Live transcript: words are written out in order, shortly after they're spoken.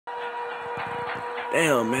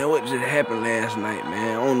Damn, man, what just happened last night,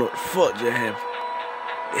 man? I don't know what the fuck just happened.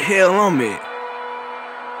 The hell I'm at?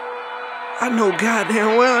 I know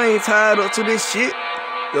goddamn well I ain't tied up to this shit.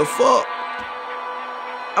 The fuck?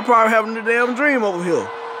 I probably having a damn dream over here.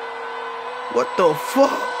 What the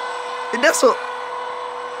fuck? That's a...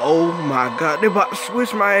 Oh my god, they about to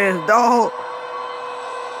switch my ass, dog.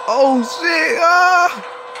 Oh shit,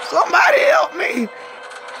 somebody help me.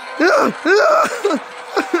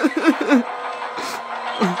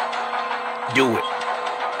 Do it.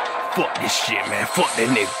 Fuck this shit, man. Fuck that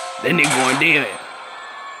nigga. That nigga going down.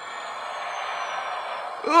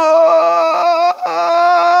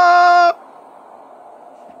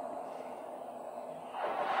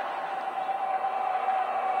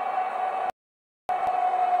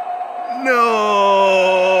 No.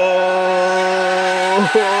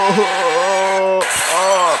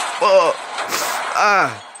 Oh, fuck.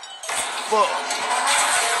 Fuck.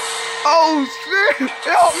 Oh, shit.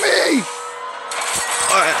 Help me.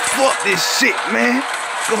 Alright, fuck this shit, man.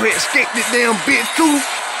 Go ahead and escape this damn bitch, too.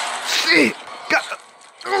 Shit. Got the...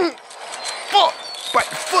 fuck. Bite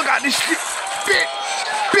the fuck out this shit.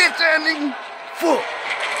 Bitch ass nigga. Fuck.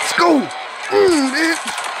 Let's go. Bitch.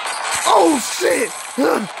 Oh, shit.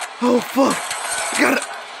 Oh, fuck. Gotta...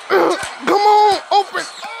 come on. Open,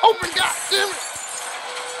 goddammit.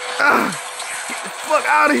 Get the fuck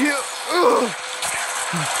out of here.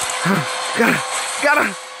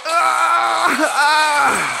 Gotta.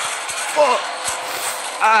 Fuck.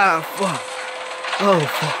 Fuck. Oh,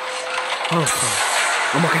 fuck. Oh, fuck.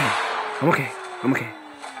 I'm okay.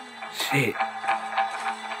 Shit.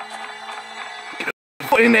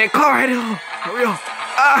 Get in that car right there. Hurry up.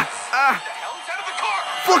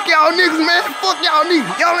 Fuck y'all niggas, man. Fuck y'all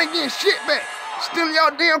niggas. Y'all ain't getting shit back. Stealing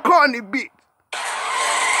y'all damn car in this bitch.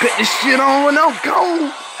 Cut this shit on when I'm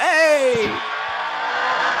gone. Hey.